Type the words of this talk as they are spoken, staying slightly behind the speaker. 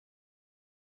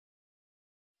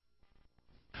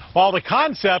While the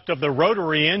concept of the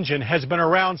rotary engine has been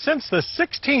around since the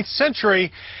 16th century,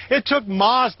 it took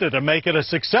Mazda to make it a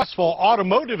successful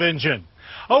automotive engine.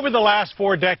 Over the last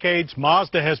 4 decades,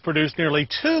 Mazda has produced nearly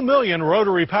 2 million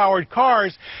rotary-powered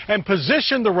cars and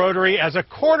positioned the rotary as a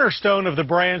cornerstone of the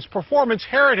brand's performance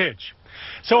heritage.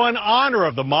 So in honor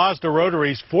of the Mazda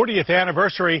Rotary's 40th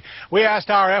anniversary, we asked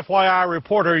our FYI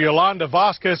reporter Yolanda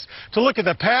Vasquez to look at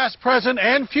the past, present,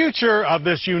 and future of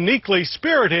this uniquely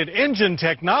spirited engine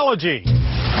technology.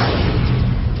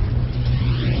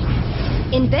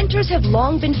 Inventors have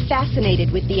long been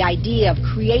fascinated with the idea of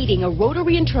creating a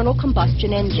rotary internal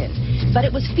combustion engine. But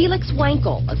it was Felix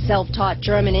Wankel, a self-taught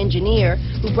German engineer,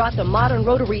 who brought the modern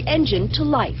rotary engine to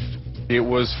life. It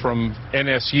was from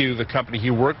NSU, the company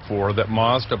he worked for, that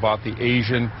Mazda bought the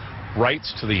Asian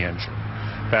rights to the engine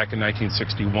back in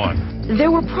 1961. There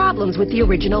were problems with the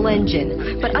original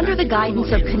engine, but under the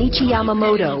guidance of Kenichi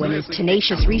Yamamoto and his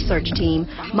tenacious research team,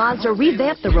 Mazda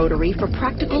revamped the rotary for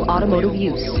practical automotive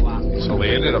use. So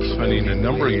they ended up spending a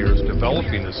number of years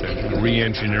developing this engine,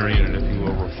 re-engineering it, if you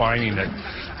will, refining it,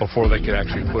 before they could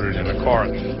actually put it in a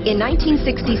car. In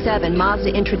 1967,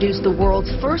 Mazda introduced the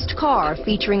world's first car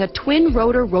featuring a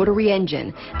twin-rotor rotary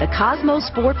engine, the Cosmo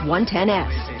Sport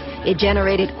 110S. It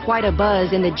generated quite a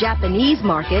buzz in the Japanese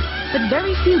market, but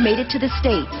very few made it to the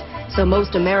States, so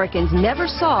most Americans never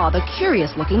saw the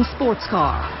curious-looking sports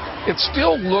car. It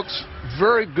still looks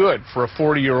very good for a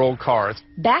 40-year-old car.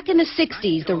 Back in the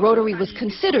 60s, the rotary was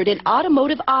considered an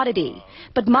automotive oddity.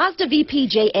 But Mazda VP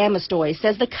Jay Amistoy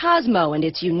says the Cosmo and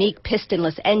its unique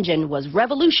pistonless engine was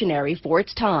revolutionary for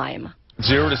its time.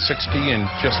 0 to 60 in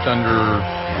just under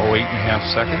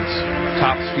 8.5 seconds.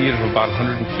 Top speed of about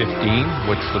 115,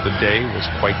 which for the day was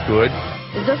quite good.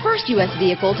 The first U.S.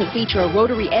 vehicle to feature a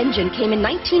rotary engine came in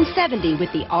 1970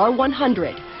 with the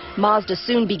R100. Mazda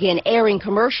soon began airing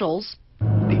commercials.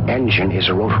 The engine is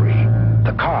a rotary.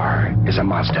 The car is a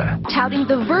Mazda. Touting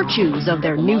the virtues of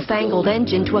their newfangled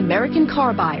engine to American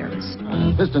car buyers.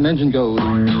 Piston engine goes,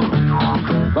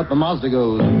 but the Mazda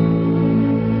goes.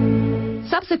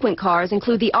 Subsequent cars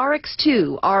include the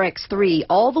RX-2, RX-3,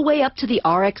 all the way up to the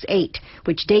RX-8,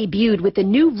 which debuted with the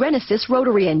new Renesis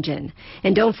rotary engine.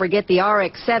 And don't forget the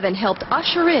RX-7 helped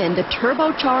usher in the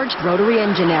turbocharged rotary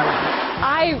engine era.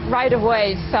 I right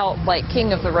away felt like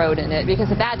king of the road in it,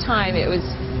 because at that time it was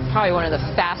probably one of the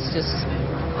fastest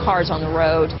cars on the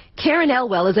road. Karen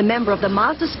Elwell is a member of the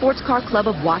Mazda Sports Car Club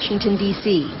of Washington,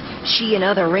 D.C. She and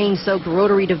other rain-soaked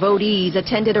rotary devotees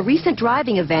attended a recent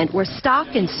driving event where stock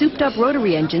and souped-up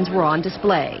rotary engines were on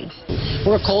display.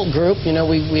 We're a cult group. You know,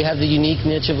 we have the unique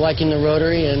niche of liking the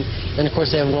rotary, and of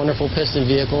course they have wonderful piston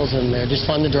vehicles, and they're just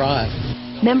fun to drive.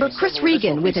 Member Chris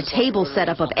Regan, with a table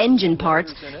setup of engine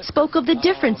parts, spoke of the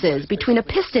differences between a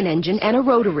piston engine and a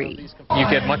rotary. You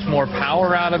get much more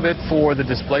power out of it for the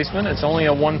displacement. It's only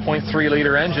a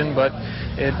 1.3-liter engine, but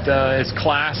it is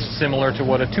classed similar to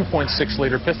what a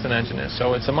 2.6-liter piston engine is.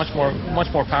 So it's a much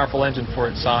more powerful engine for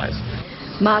its size.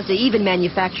 Mazda even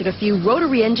manufactured a few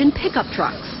rotary engine pickup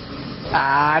trucks.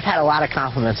 I've had a lot of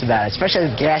compliments about it, especially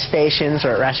at gas stations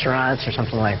or at restaurants or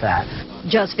something like that.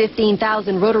 Just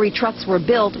 15,000 rotary trucks were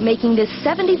built, making this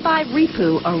 75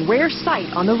 Ripu a rare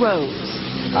sight on the roads.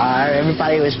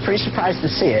 Everybody was pretty surprised to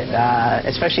see it,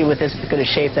 especially with this good a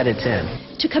shape that it's in.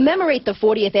 To commemorate the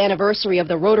 40th anniversary of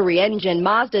the rotary engine,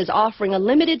 Mazda is offering a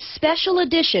limited special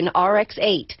edition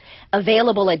RX-8.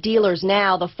 Available at dealers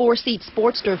now, the 4-seat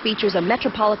Sportster features a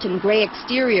Metropolitan gray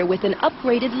exterior with an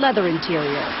upgraded leather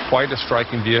interior. Quite a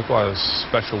striking vehicle, has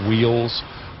special wheels,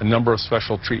 a number of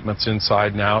special treatments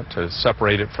inside now to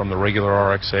separate it from the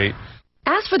regular RX-8.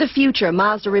 As for the future,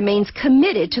 Mazda remains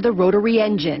committed to the rotary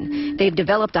engine. They've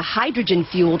developed a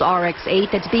hydrogen-fueled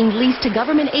RX-8 that's being leased to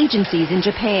government agencies in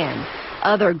Japan.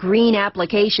 Other green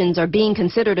applications are being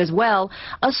considered as well,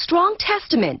 a strong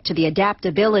testament to the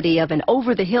adaptability of an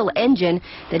over-the-hill engine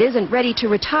that isn't ready to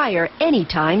retire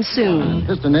anytime soon.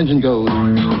 Piston engine goes,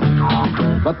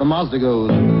 but the Mazda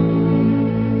goes.